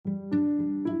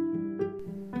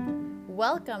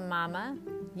Welcome, Mama.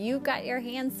 You got your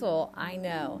hands full, I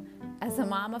know. As a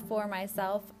mama for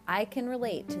myself, I can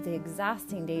relate to the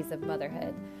exhausting days of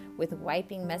motherhood with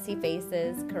wiping messy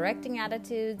faces, correcting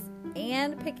attitudes,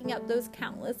 and picking up those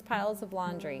countless piles of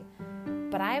laundry.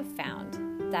 But I have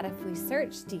found that if we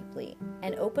search deeply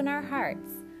and open our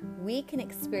hearts, we can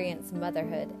experience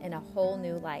motherhood in a whole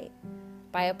new light.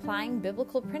 By applying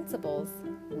biblical principles,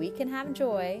 we can have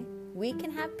joy, we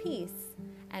can have peace,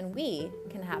 and we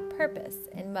can have purpose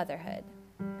in motherhood.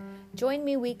 Join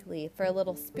me weekly for a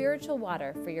little spiritual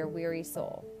water for your weary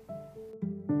soul.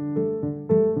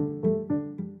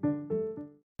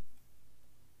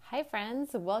 Hi friends,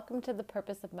 welcome to the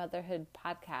Purpose of Motherhood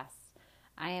podcast.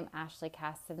 I am Ashley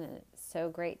Caston and it's so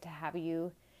great to have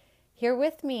you here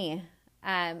with me.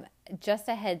 Just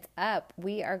a heads up,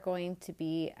 we are going to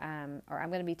be, I'm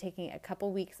going to be taking a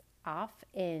couple weeks off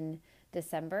in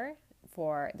December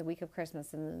for the week of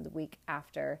Christmas and then the week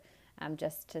after,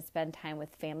 just to spend time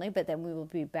with family. But then we will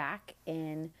be back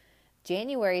in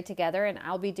January together, and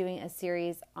I'll be doing a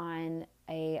series on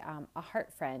a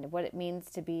heart friend, what it means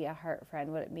to be a heart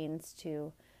friend, what it means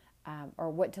to, or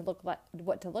what to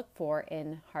look for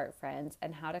in heart friends,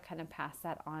 and how to kind of pass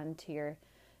that on to your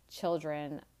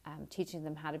children, teaching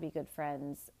them how to be good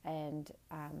friends and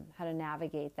how to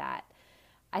navigate that.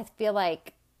 I feel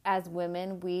like as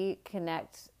women, we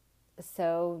connect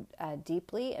so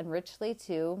deeply and richly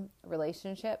to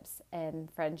relationships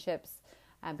and friendships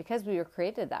because we were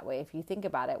created that way. If you think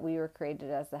about it, we were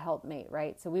created as the helpmate,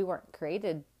 right? So we weren't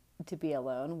created to be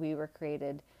alone. We were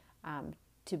created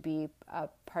to be a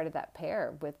part of that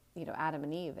pair with, Adam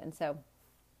and Eve. And so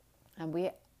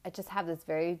I just have this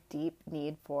very deep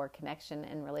need for connection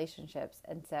and relationships.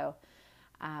 And so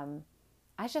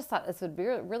I just thought this would be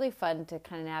really fun to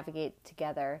kind of navigate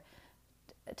together,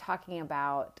 talking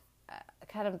about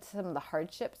kind of some of the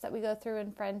hardships that we go through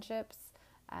in friendships,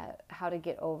 how to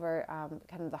get over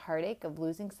kind of the heartache of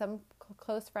losing some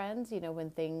close friends, when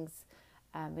things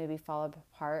maybe fall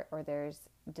apart or there's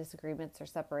disagreements or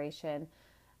separation,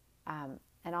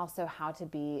 and also how to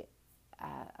be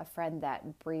a friend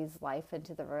that breathes life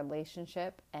into the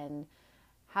relationship, and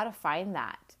how to find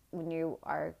that when you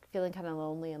are feeling kind of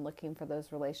lonely and looking for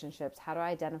those relationships, how to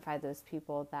identify those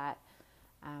people that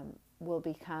will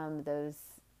become those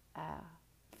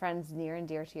friends near and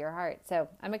dear to your heart. So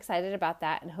I'm excited about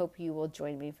that and hope you will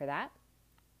join me for that.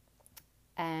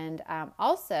 And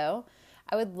also,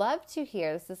 I would love to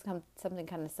hear, this is something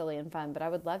kind of silly and fun, but I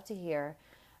would love to hear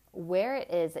where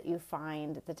it is that you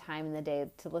find the time in the day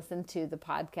to listen to this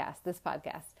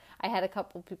podcast. I had a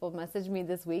couple people message me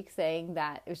this week saying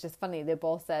that it was just funny. They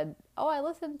both said, "Oh, I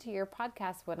listen to your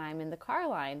podcast when I'm in the car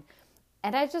line."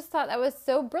 And I just thought that was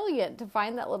so brilliant to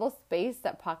find that little space,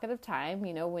 that pocket of time,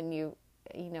 when you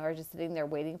are just sitting there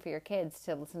waiting for your kids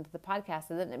to listen to the podcast.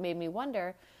 And then it made me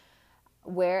wonder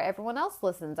where everyone else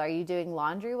listens. Are you doing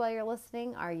laundry while you're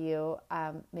listening? Are you,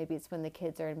 maybe it's when the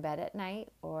kids are in bed at night,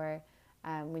 or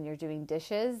when you're doing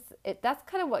dishes. That's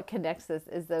kind of what connects us,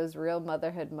 is those real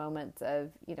motherhood moments of,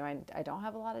 I don't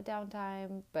have a lot of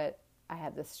downtime, but I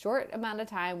have this short amount of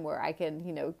time where I can,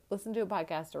 listen to a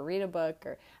podcast or read a book.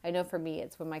 Or I know for me,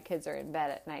 it's when my kids are in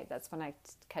bed at night. That's when I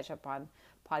catch up on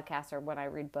podcasts, or when I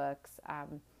read books.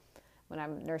 When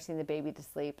I'm nursing the baby to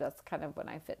sleep, that's kind of when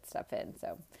I fit stuff in.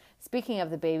 So speaking of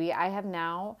the baby, I have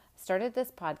now started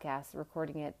this podcast,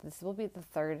 recording it. This will be the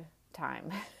third time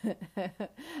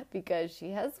because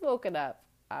she has woken up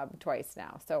twice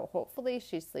now. So hopefully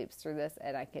she sleeps through this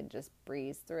and I can just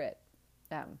breeze through it.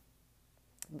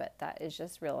 But that is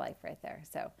just real life right there.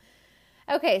 So,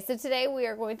 okay, so today we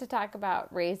are going to talk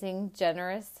about raising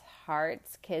generous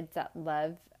hearts, kids that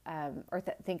love or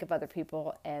think of other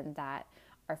people and that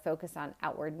are focused on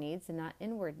outward needs and not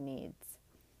inward needs.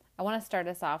 I want to start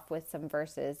us off with some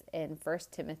verses in 1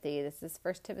 Timothy. This is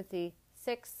 1 Timothy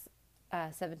 6,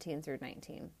 17 through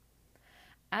 19.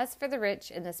 As for the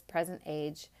rich in this present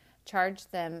age, charge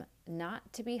them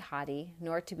not to be haughty,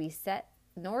 nor to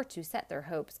set their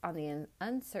hopes on the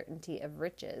uncertainty of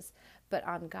riches, but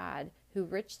on God, who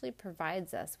richly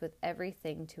provides us with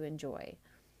everything to enjoy.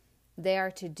 They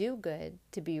are to do good,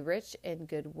 to be rich in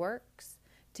good works,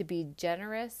 to be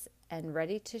generous and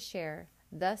ready to share,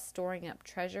 thus storing up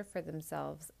treasure for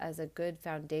themselves as a good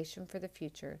foundation for the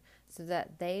future, so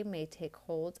that they may take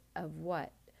hold of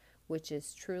which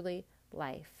is truly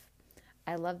life.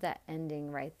 I love that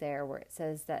ending right there where it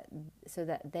says that so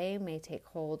that they may take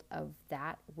hold of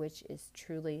that which is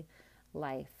truly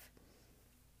life.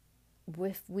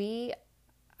 If we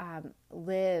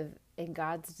live in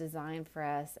God's design for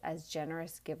us as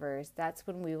generous givers, that's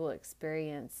when we will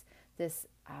experience this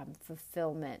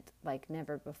fulfillment like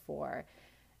never before.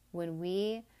 when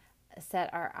we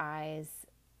set our eyes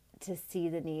to see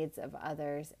the needs of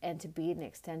others and to be an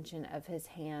extension of his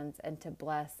hands and to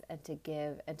bless and to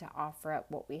give and to offer up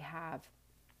what we have,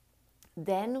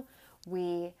 then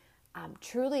we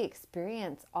truly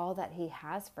experience all that he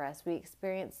has for us. We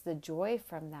experience the joy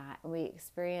from that, and we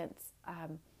experience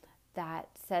that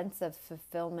sense of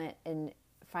fulfillment in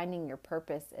finding your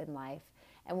purpose in life.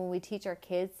 And when we teach our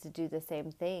kids to do the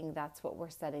same thing, that's what we're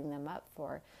setting them up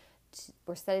for.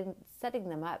 We're setting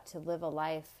them up to live a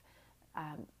life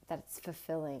that's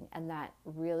fulfilling and that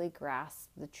really grasps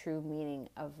the true meaning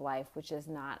of life, which is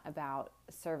not about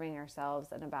serving ourselves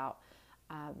and about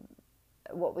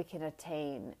what we can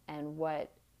attain and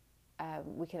what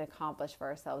we can accomplish for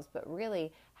ourselves, but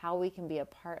really how we can be a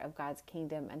part of God's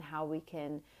kingdom and how we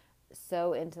can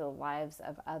sow into the lives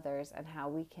of others and how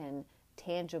we can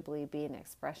tangibly be an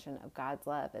expression of God's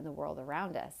love in the world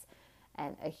around us.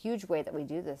 And a huge way that we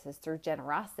do this is through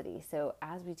generosity. So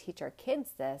as we teach our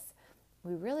kids this,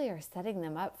 we really are setting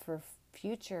them up for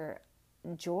future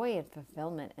joy and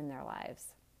fulfillment in their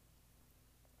lives.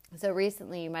 So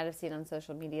recently, you might have seen on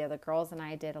social media, the girls and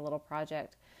I did a little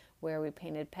project where we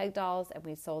painted peg dolls and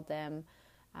we sold them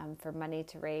for money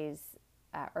to raise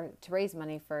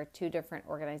money for two different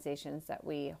organizations that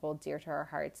we hold dear to our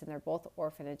hearts, and they're both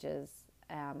orphanages.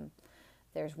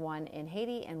 There's one in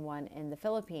Haiti and one in the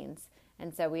Philippines.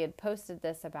 And so we had posted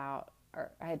this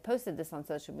I had posted this on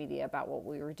social media about what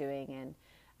we were doing,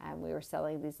 and we were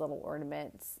selling these little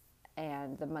ornaments,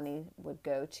 and the money would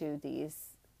go to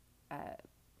these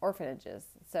orphanages.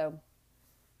 So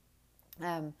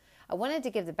I wanted to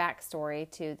give the backstory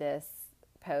to this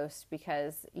post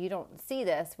because you don't see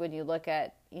this when you look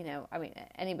at,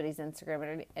 anybody's Instagram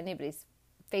or anybody's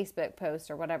Facebook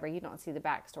post or whatever. You don't see the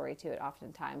backstory to it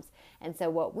oftentimes. And so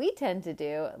what we tend to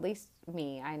do, at least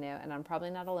me, I know, and I'm probably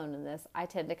not alone in this, I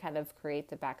tend to kind of create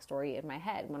the backstory in my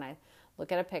head when I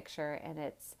look at a picture and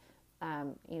it's,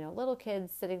 little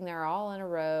kids sitting there all in a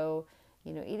row,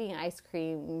 eating ice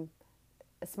cream,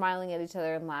 smiling at each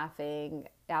other and laughing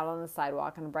out on the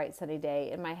sidewalk on a bright sunny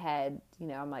day. In my head,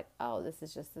 I'm like, oh, this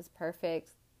is just this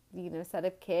perfect, set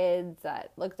of kids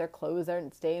that look, their clothes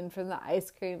aren't stained from the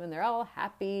ice cream and they're all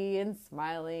happy and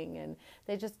smiling and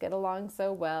they just get along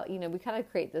so well. We kind of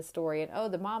create this story and, oh,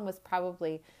 the mom was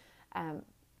probably,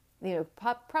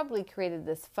 probably created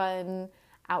this fun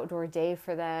outdoor day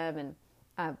for them.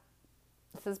 And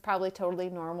this is probably totally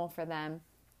normal for them.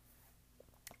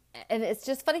 And it's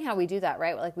just funny how we do that,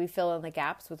 right? Like we fill in the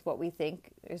gaps with what we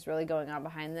think is really going on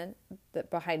behind the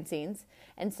behind scenes.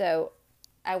 And so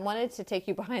I wanted to take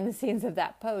you behind the scenes of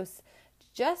that post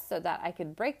just so that I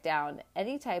could break down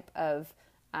any type of,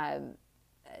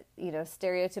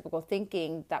 stereotypical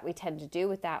thinking that we tend to do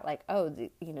with that. Like, oh,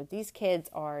 these kids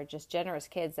are just generous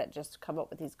kids that just come up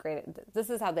with these great, this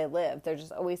is how they live. They're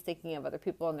just always thinking of other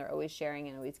people and they're always sharing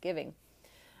and always giving.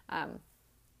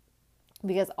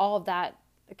 Because all of that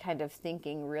kind of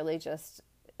thinking really just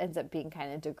ends up being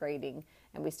kind of degrading,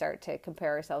 and we start to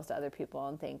compare ourselves to other people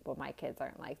and think, well, my kids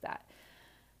aren't like that.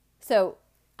 So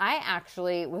I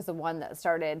actually was the one that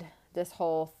started this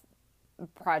whole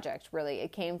project. Really,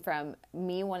 it came from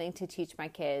me wanting to teach my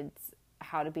kids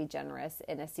how to be generous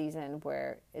in a season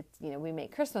where it's, we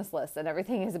make Christmas lists and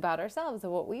everything is about ourselves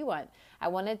and what we want. I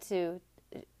wanted to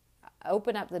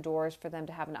open up the doors for them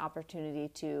to have an opportunity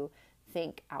to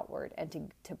think outward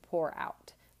and to pour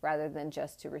out rather than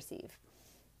just to receive.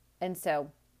 And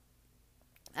so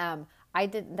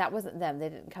that wasn't them. They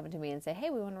didn't come to me and say,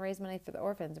 hey, we want to raise money for the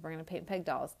orphans and we're going to paint peg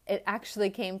dolls. It actually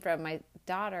came from my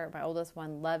daughter, my oldest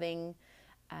one, loving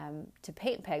to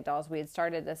paint peg dolls. We had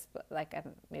started this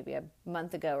maybe a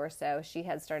month ago or so. She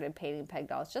had started painting peg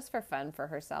dolls just for fun for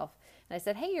herself. And I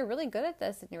said, hey, you're really good at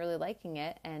this and you're really liking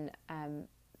it. And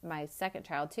my second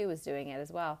child too was doing it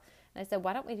as well. And I said,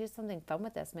 why don't we do something fun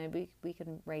with this? Maybe we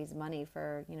can raise money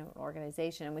for, an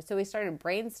organization. And so we started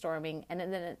brainstorming, and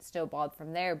then it snowballed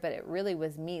from there. But it really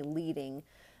was me leading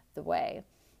the way.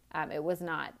 It was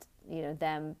not,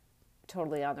 them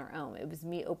totally on their own. It was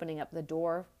me opening up the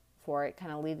door for it,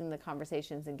 kind of leading the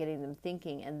conversations and getting them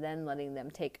thinking, and then letting them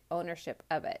take ownership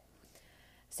of it.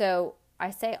 So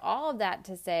I say all of that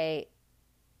to say,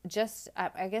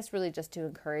 I guess really just to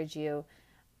encourage you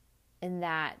in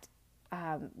that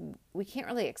we can't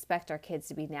really expect our kids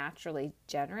to be naturally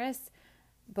generous,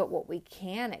 but what we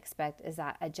can expect is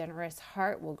that a generous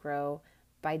heart will grow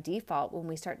by default when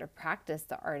we start to practice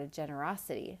the art of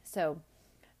generosity. So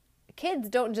kids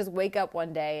don't just wake up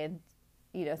one day and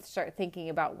start thinking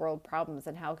about world problems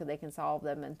and how they can solve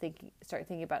them and start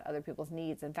thinking about other people's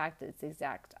needs. In fact, it's the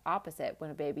exact opposite.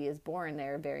 When a baby is born,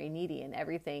 they're very needy and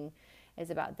everything is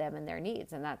about them and their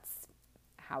needs, and that's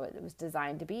how it was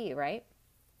designed to be, right?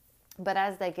 But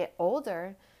as they get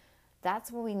older,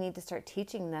 that's when we need to start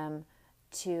teaching them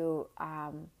to,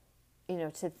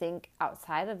 to think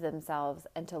outside of themselves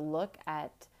and to look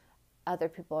at other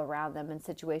people around them and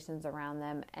situations around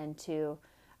them, and to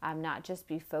not just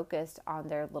be focused on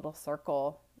their little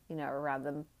circle, around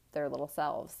them, their little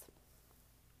selves.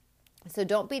 So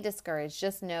don't be discouraged.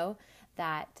 Just know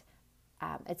that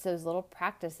it's those little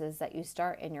practices that you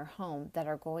start in your home that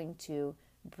are going to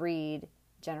breed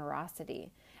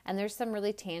generosity. And there's some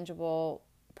really tangible,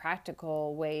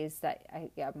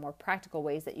 more practical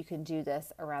ways that you can do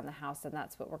this around the house. And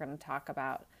that's what we're going to talk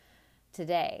about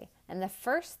today. And the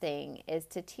first thing is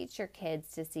to teach your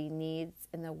kids to see needs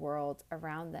in the world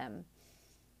around them.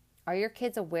 Are your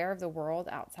kids aware of the world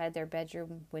outside their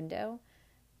bedroom window?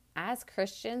 As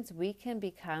Christians, we can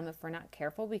become, if we're not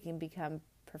careful, we can become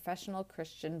professional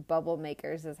Christian bubble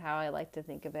makers, is how I like to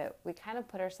think of it. We kind of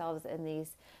put ourselves in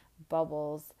these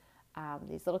bubbles,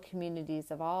 these little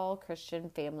communities of all Christian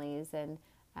families, and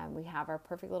we have our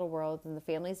perfect little worlds and the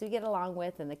families we get along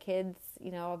with, and the kids,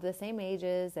 of the same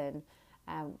ages, and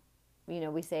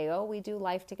we say, oh, we do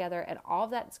life together, and all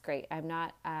of that's great. I'm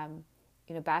not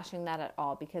bashing that at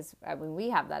all, because we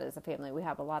have that as a family. We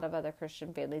have a lot of other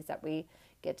Christian families that we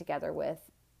get together with,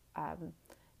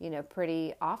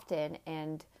 pretty often,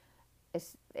 and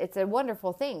it's a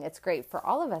wonderful thing. It's great for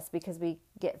all of us because we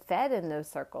get fed in those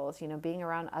circles. Being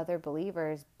around other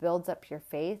believers builds up your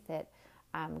faith. It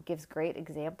gives great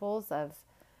examples of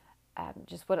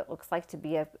just what it looks like to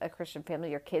be a Christian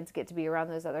family. Your kids get to be around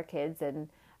those other kids, and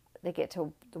they get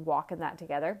to walk in that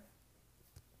together.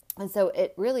 And so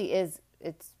it really is,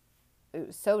 it's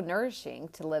so nourishing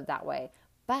to live that way.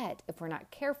 But if we're not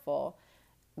careful,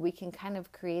 we can kind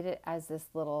of create it as this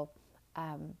little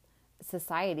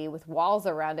society with walls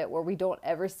around it where we don't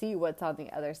ever see what's on the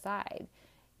other side.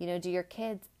 Do your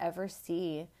kids ever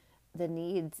see the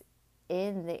needs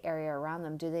in the area around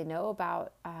them? Do they know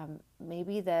about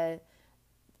maybe the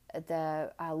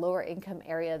lower income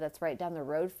area that's right down the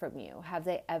road from you? Have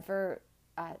they ever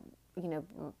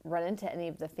run into any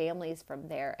of the families from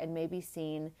there and maybe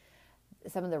seen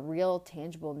some of the real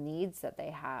tangible needs that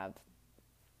they have?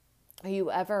 Are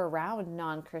you ever around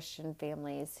non-Christian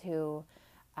families who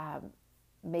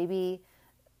maybe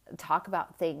talk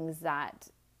about things that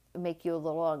make you a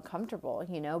little uncomfortable,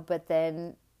 but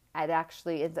then it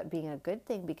actually ends up being a good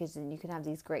thing, because then you can have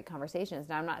these great conversations.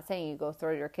 Now, I'm not saying you go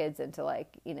throw your kids into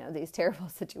these terrible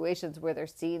situations where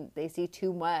they see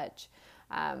too much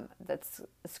that's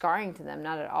scarring to them.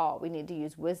 Not at all. We need to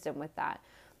use wisdom with that.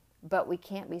 But we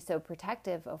can't be so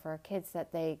protective of our kids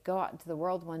that they go out into the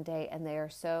world one day and they are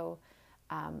so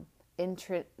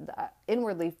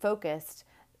inwardly focused,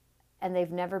 and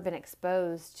they've never been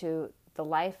exposed to the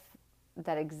life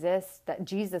that exists, that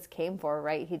Jesus came for,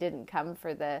 right? He didn't come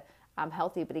for the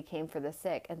healthy, but he came for the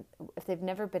sick. And if they've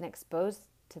never been exposed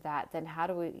to that, then how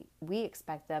do we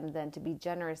expect them then to be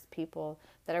generous people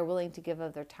that are willing to give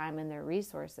of their time and their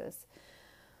resources?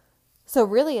 So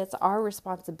really, it's our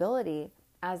responsibility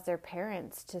as their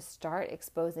parents to start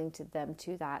exposing to them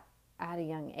to that at a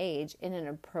young age in an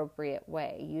appropriate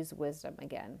way. Use wisdom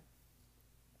again.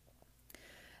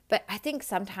 But I think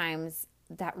sometimes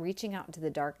that reaching out into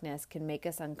the darkness can make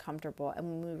us uncomfortable. And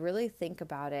when we really think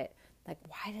about it,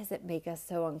 why does it make us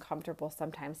so uncomfortable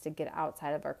sometimes to get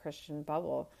outside of our Christian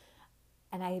bubble?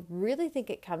 And I really think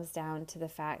it comes down to the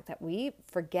fact that we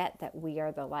forget that we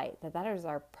are the light, that is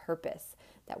our purpose,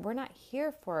 that we're not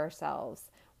here for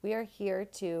ourselves. We are here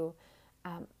to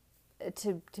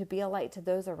be a light to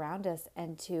those around us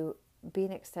and to be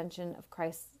an extension of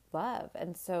Christ's love.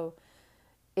 And so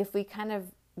if we kind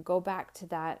of go back to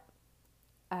that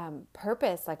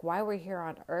purpose, why we're here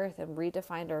on earth, and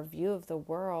redefine our view of the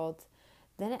world,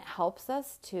 then it helps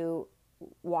us to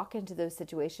walk into those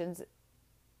situations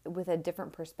with a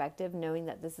different perspective, knowing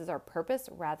that this is our purpose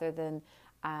rather than,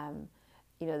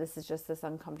 this is just this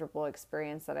uncomfortable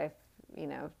experience that I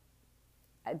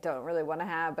don't really want to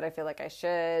have, but I feel like I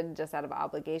should just out of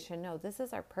obligation. No, this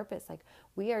is our purpose.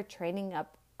 We are training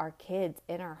up our kids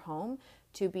in our home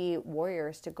to be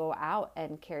warriors, to go out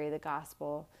and carry the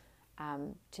gospel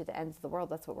to the ends of the world.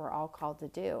 That's what we're all called to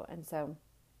do. And so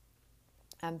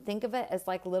think of it as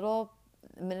little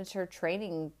miniature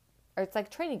training, or it's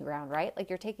like training ground, right?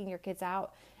 You're taking your kids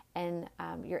out and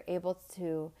you're able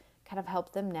to kind of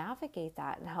help them navigate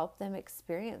that and help them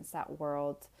experience that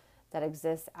world that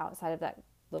exists outside of that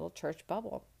little church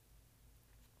bubble.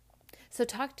 So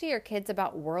talk to your kids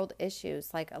about world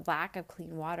issues like a lack of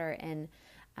clean water and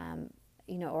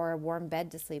or a warm bed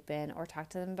to sleep in, or talk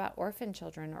to them about orphan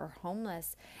children or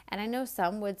homeless. And I know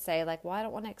some would say like, well, I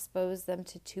don't want to expose them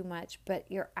to too much, but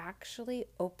you're actually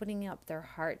opening up their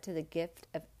heart to the gift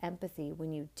of empathy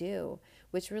when you do,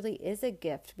 which really is a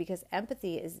gift, because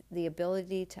empathy is the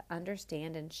ability to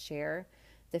understand and share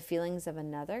the feelings of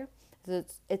another. So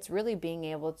it's really being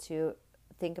able to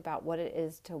think about what it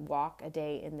is to walk a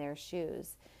day in their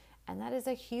shoes. And that is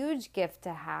a huge gift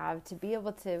to have, to be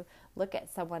able to look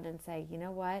at someone and say, you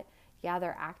know what? Yeah,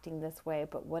 they're acting this way,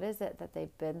 but what is it that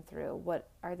they've been through? What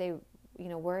are they,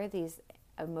 where are these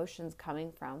emotions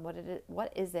coming from? What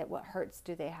is it? What hurts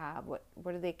do they have? What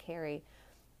do they carry?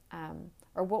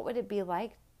 Or what would it be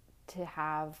like to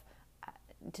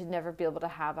never be able to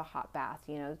have a hot bath,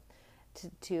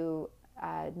 to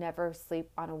never sleep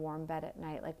on a warm bed at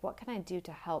night? Like, what can I do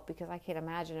to help? Because I can't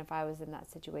imagine if I was in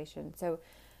that situation. So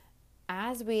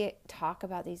as we talk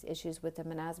about these issues with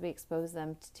them, and as we expose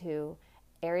them to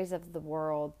areas of the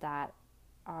world that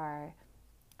are,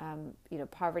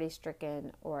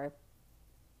 poverty-stricken or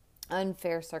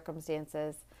unfair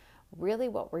circumstances, really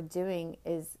what we're doing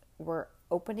is we're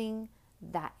opening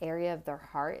that area of their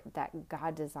heart that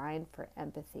God designed for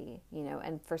empathy,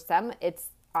 and for some it's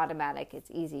automatic, it's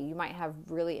easy. You might have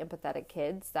really empathetic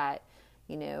kids that,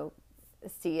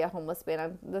 see a homeless man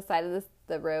on the side of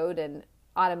the road and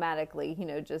automatically,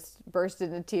 just burst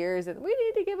into tears and we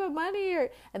need to give him money.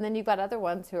 And then you've got other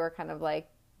ones who are kind of like,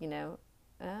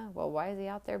 well, why is he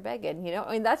out there begging?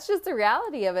 That's just the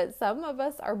reality of it. Some of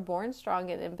us are born strong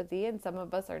in empathy and some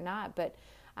of us are not, but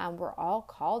we're all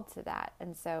called to that.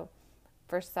 And so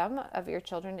for some of your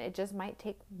children, it just might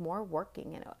take more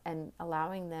working and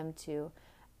allowing them to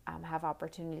have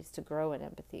opportunities to grow in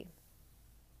empathy.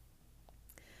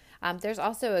 There's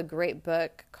also a great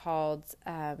book called,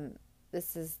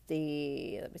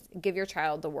 Give Your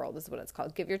Child the World is what it's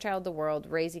called. Give Your Child the World,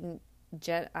 Raising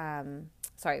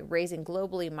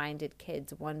Globally Minded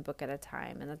Kids One Book at a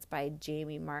Time. And that's by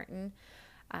Jamie Martin.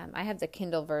 I have the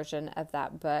Kindle version of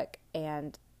that book,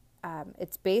 and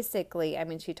it's basically,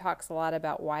 she talks a lot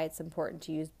about why it's important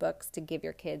to use books to give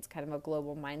your kids kind of a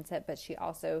global mindset, but she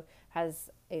also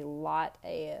has a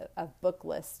book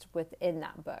list within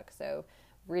that book. So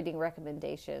reading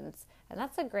recommendations. And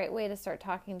that's a great way to start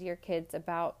talking to your kids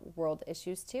about world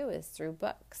issues too, is through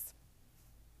books.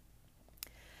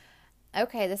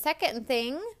 Okay, the second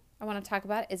thing I want to talk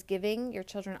about is giving your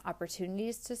children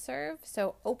opportunities to serve.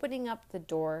 So opening up the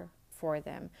door for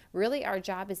them. Really, our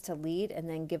job is to lead and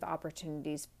then give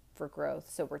opportunities for growth.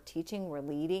 So we're teaching, we're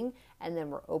leading, and then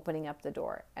we're opening up the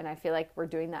door. And I feel like we're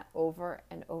doing that over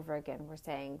and over again. We're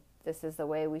saying, this is the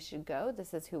way we should go.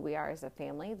 This is who we are as a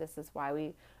family. This is why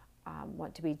we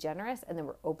want to be generous. And then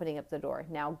we're opening up the door.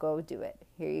 Now go do it.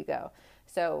 Here you go.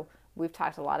 So we've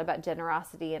talked a lot about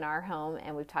generosity in our home,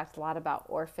 and we've talked a lot about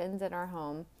orphans in our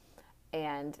home.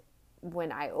 And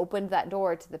when I opened that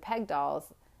door to the Peg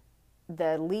Dolls,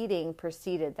 the leading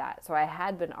preceded that. So I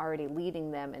had been already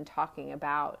leading them and talking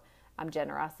about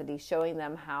generosity, showing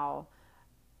them how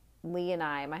Lee and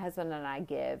I, my husband and I,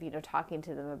 give, talking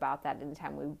to them about that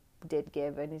anytime we did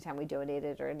give, anytime we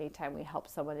donated, or anytime we helped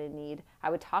someone in need.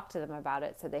 I would talk to them about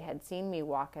it, so they had seen me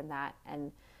walk in that,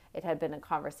 and it had been a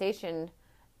conversation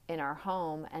in our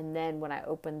home. And then when I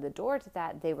opened the door to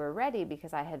that, they were ready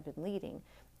because I had been leading.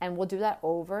 And we'll do that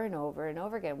over and over and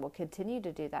over again. We'll continue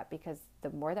to do that, because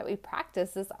the more that we practice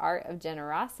this art of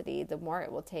generosity, the more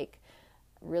it will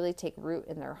really take root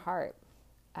in their heart.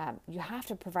 You have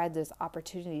to provide those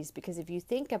opportunities, because if you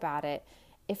think about it,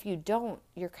 if you don't,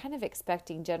 you're kind of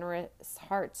expecting generous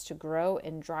hearts to grow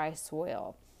in dry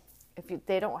soil.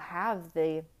 They don't have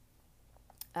the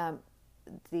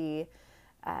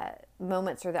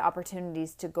moments or the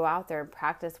opportunities to go out there and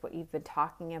practice what you've been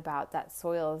talking about, that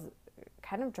soil is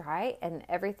kind of dry, and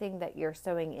everything that you're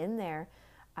sowing in there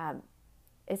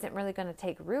isn't really going to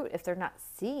take root if they're not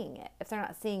seeing it, if they're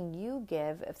not seeing you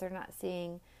give, if they're not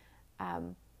seeing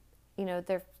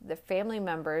their family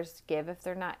members give, if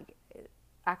they're not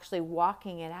actually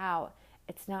walking it out,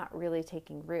 it's not really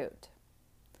taking root.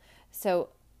 So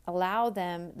allow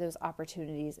them those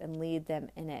opportunities and lead them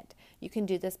in it. You can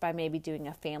do this by maybe doing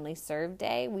a family serve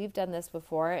day. We've done this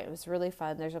before. It was really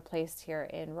fun. There's a place here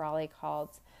in Raleigh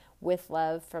called With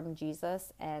Love from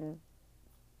Jesus, and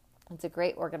it's a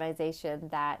great organization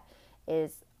that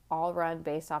is all run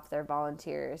based off their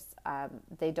volunteers.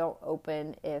 They don't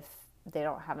open if they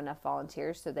don't have enough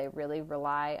volunteers, so they really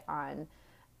rely on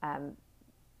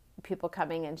people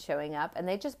coming and showing up, and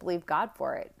they just believe God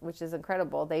for it, which is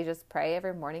incredible. They just pray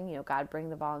every morning, God,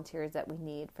 bring the volunteers that we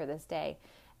need for this day.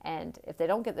 And if they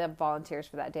don't get the volunteers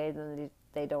for that day, then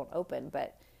they don't open.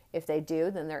 But if they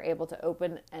do, then they're able to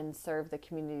open and serve the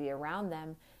community around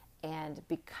them. And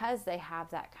because they have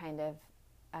that kind of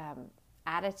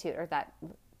attitude or that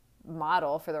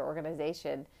model for their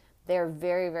organization, they're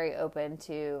very, very open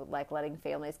to like letting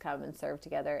families come and serve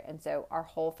together. And so our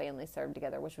whole family served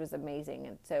together, which was amazing.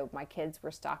 And so my kids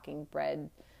were stocking bread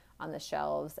on the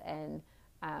shelves, and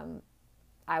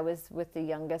I was with the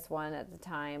youngest one at the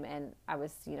time, and I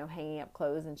was, hanging up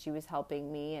clothes, and she was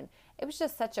helping me. And it was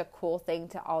just such a cool thing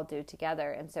to all do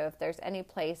together. And so if there's any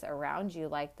place around you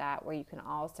like that where you can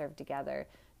all serve together,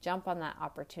 jump on that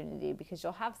opportunity, because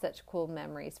you'll have such cool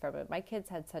memories from it. My kids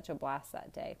had such a blast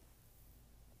that day.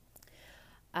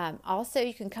 Also,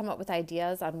 you can come up with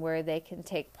ideas on where they can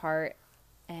take part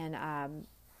and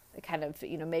kind of,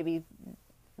 maybe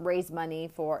raise money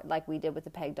for, like we did with the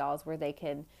Peg Dolls, where they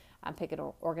can pick an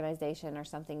organization or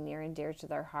something near and dear to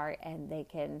their heart, and they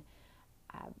can,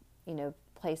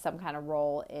 play some kind of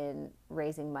role in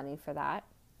raising money for that.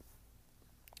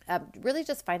 Really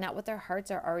just find out what their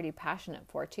hearts are already passionate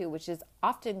for too, which is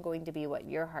often going to be what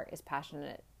your heart is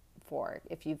passionate for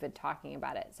if you've been talking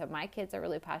about it. So my kids are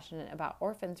really passionate about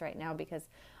orphans right now because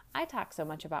I talk so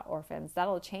much about orphans.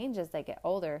 That'll change as they get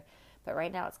older, but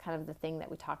right now it's kind of the thing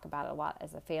that we talk about a lot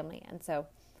as a family. And so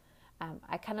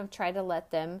I kind of try to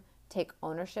let them take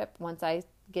ownership. Once I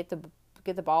get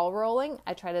the ball rolling,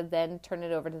 I try to then turn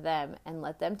it over to them and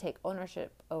let them take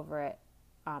ownership over it.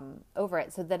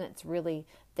 So then it's really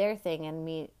their thing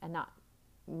and not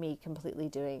me completely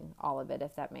doing all of it,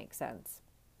 if that makes sense.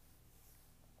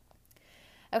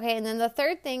 Okay, and then the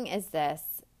third thing is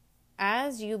this: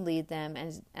 as you lead them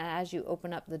and as you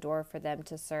open up the door for them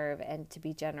to serve and to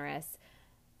be generous,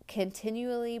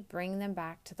 continually bring them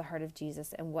back to the heart of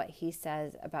Jesus and what he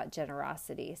says about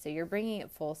generosity. So you're bringing it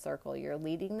full circle. You're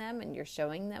leading them and you're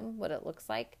showing them what it looks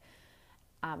like.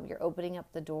 You're opening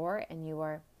up the door and you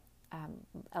are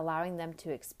allowing them to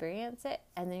experience it,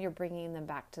 and then you're bringing them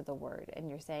back to the word and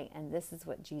you're saying, and this is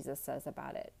what Jesus says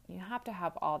about it. You have to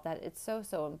have all of that. It's so,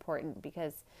 so important,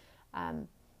 because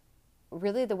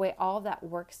really the way all of that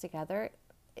works together,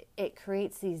 it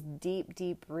creates these deep,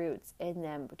 deep roots in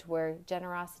them to where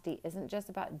generosity isn't just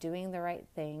about doing the right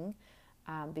thing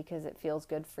because it feels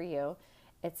good for you.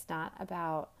 It's not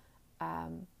about, I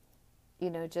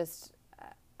don't know,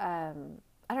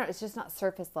 it's just not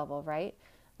surface level, right?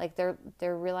 Like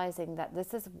they're realizing that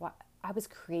this is what I was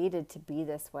created to be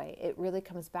this way. It really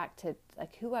comes back to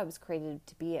like who I was created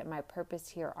to be and my purpose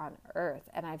here on earth.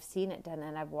 And I've seen it done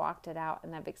and I've walked it out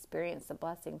and I've experienced the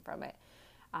blessing from it.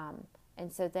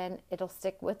 And so then it'll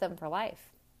stick with them for life.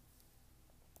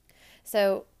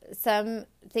 So some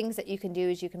things that you can do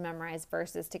is you can memorize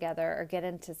verses together or get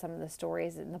into some of the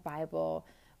stories in the Bible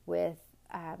with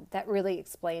that really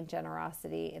explain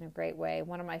generosity in a great way.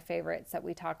 One of my favorites that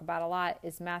we talk about a lot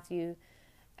is Matthew.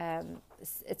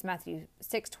 It's Matthew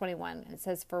 6:21. It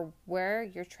says, "For where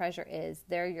your treasure is,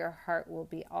 there your heart will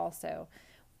be also."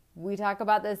 We talk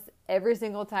about this every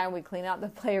single time we clean out the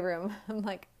playroom. I'm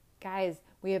like, guys,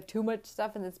 we have too much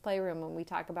stuff in this playroom, and we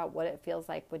talk about what it feels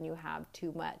like when you have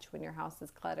too much, when your house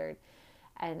is cluttered,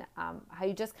 and how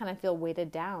you just kind of feel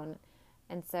weighted down.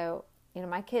 And so,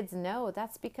 my kids know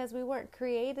that's because we weren't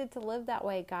created to live that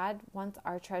way. God wants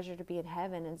our treasure to be in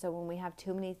heaven. And so when we have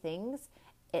too many things,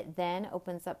 it then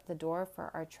opens up the door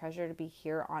for our treasure to be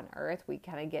here on earth. We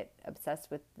kind of get obsessed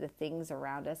with the things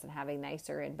around us and having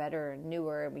nicer and better and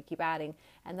newer, and we keep adding.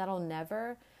 And that'll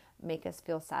never make us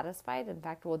feel satisfied. In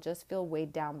fact, we'll just feel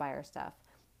weighed down by our stuff.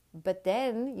 But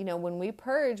then, when we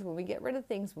purge, when we get rid of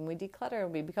things, when we declutter,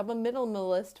 and we become a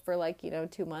minimalist for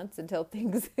 2 months until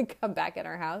things come back in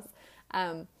our house,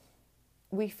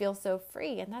 we feel so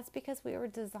free. And that's because we were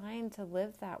designed to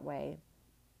live that way.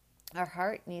 Our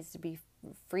heart needs to be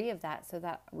free of that so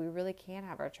that we really can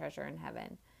have our treasure in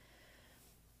heaven.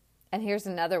 And here's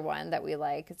another one that we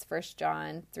like. It's 1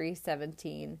 John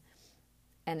 3:17.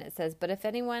 And it says, "But if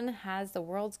anyone has the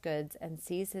world's goods and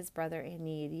sees his brother in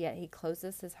need, yet he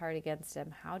closes his heart against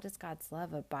him, how does God's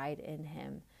love abide in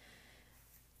him?"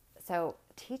 So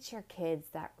teach your kids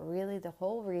that really the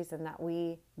whole reason that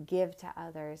we give to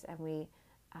others and we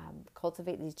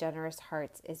cultivate these generous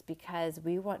hearts is because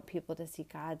we want people to see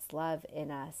God's love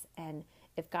in us. And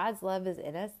if God's love is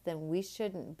in us, then we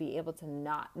shouldn't be able to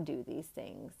not do these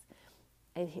things.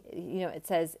 It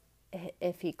says,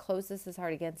 if he closes his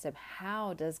heart against him,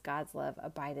 how does God's love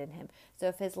abide in him? So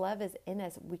if his love is in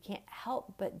us, we can't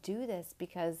help but do this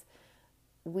because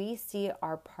we see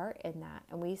our part in that,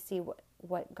 and we see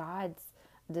what God's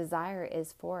desire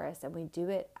is for us, and we do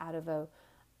it out of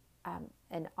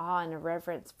an awe and a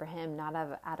reverence for him, not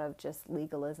out of just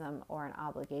legalism or an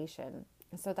obligation.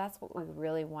 And so that's what we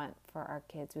really want for our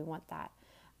kids. We want that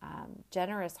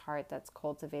generous heart that's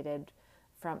cultivated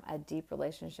from a deep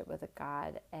relationship with a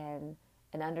God and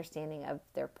an understanding of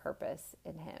their purpose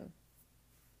in Him.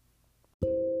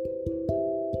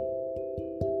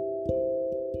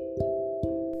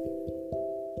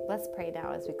 Let's pray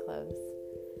now as we close.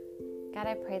 God,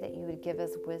 I pray that you would give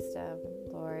us wisdom,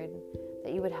 Lord,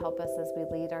 that you would help us as we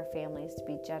lead our families to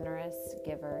be generous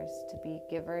givers, to be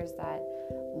givers that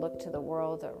look to the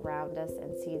world around us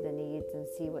and see the needs and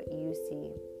see what you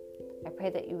see. I pray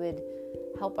that you would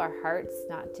help our hearts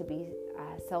not to be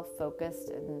self-focused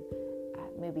and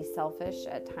maybe selfish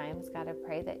at times. God, I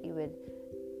pray that you would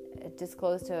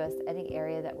disclose to us any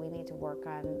area that we need to work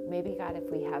on. Maybe, God,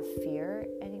 if we have fear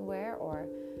anywhere or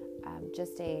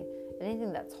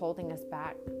anything that's holding us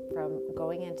back from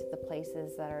going into the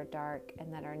places that are dark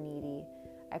and that are needy,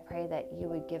 I pray that you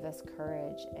would give us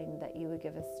courage and that you would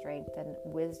give us strength and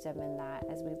wisdom in that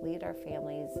as we lead our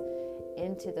families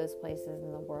into those places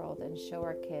in the world and show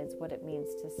our kids what it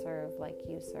means to serve like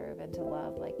you serve and to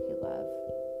love like you love.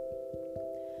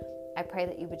 I pray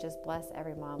that you would just bless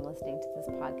every mom listening to this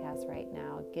podcast right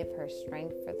now. Give her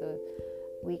strength for the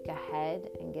week ahead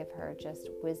and give her just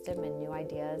wisdom and new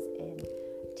ideas in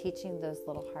teaching those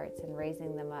little hearts and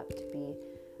raising them up to be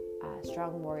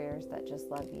strong warriors that just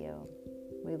love you.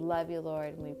 We love you,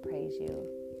 Lord, and we praise you.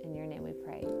 In your name we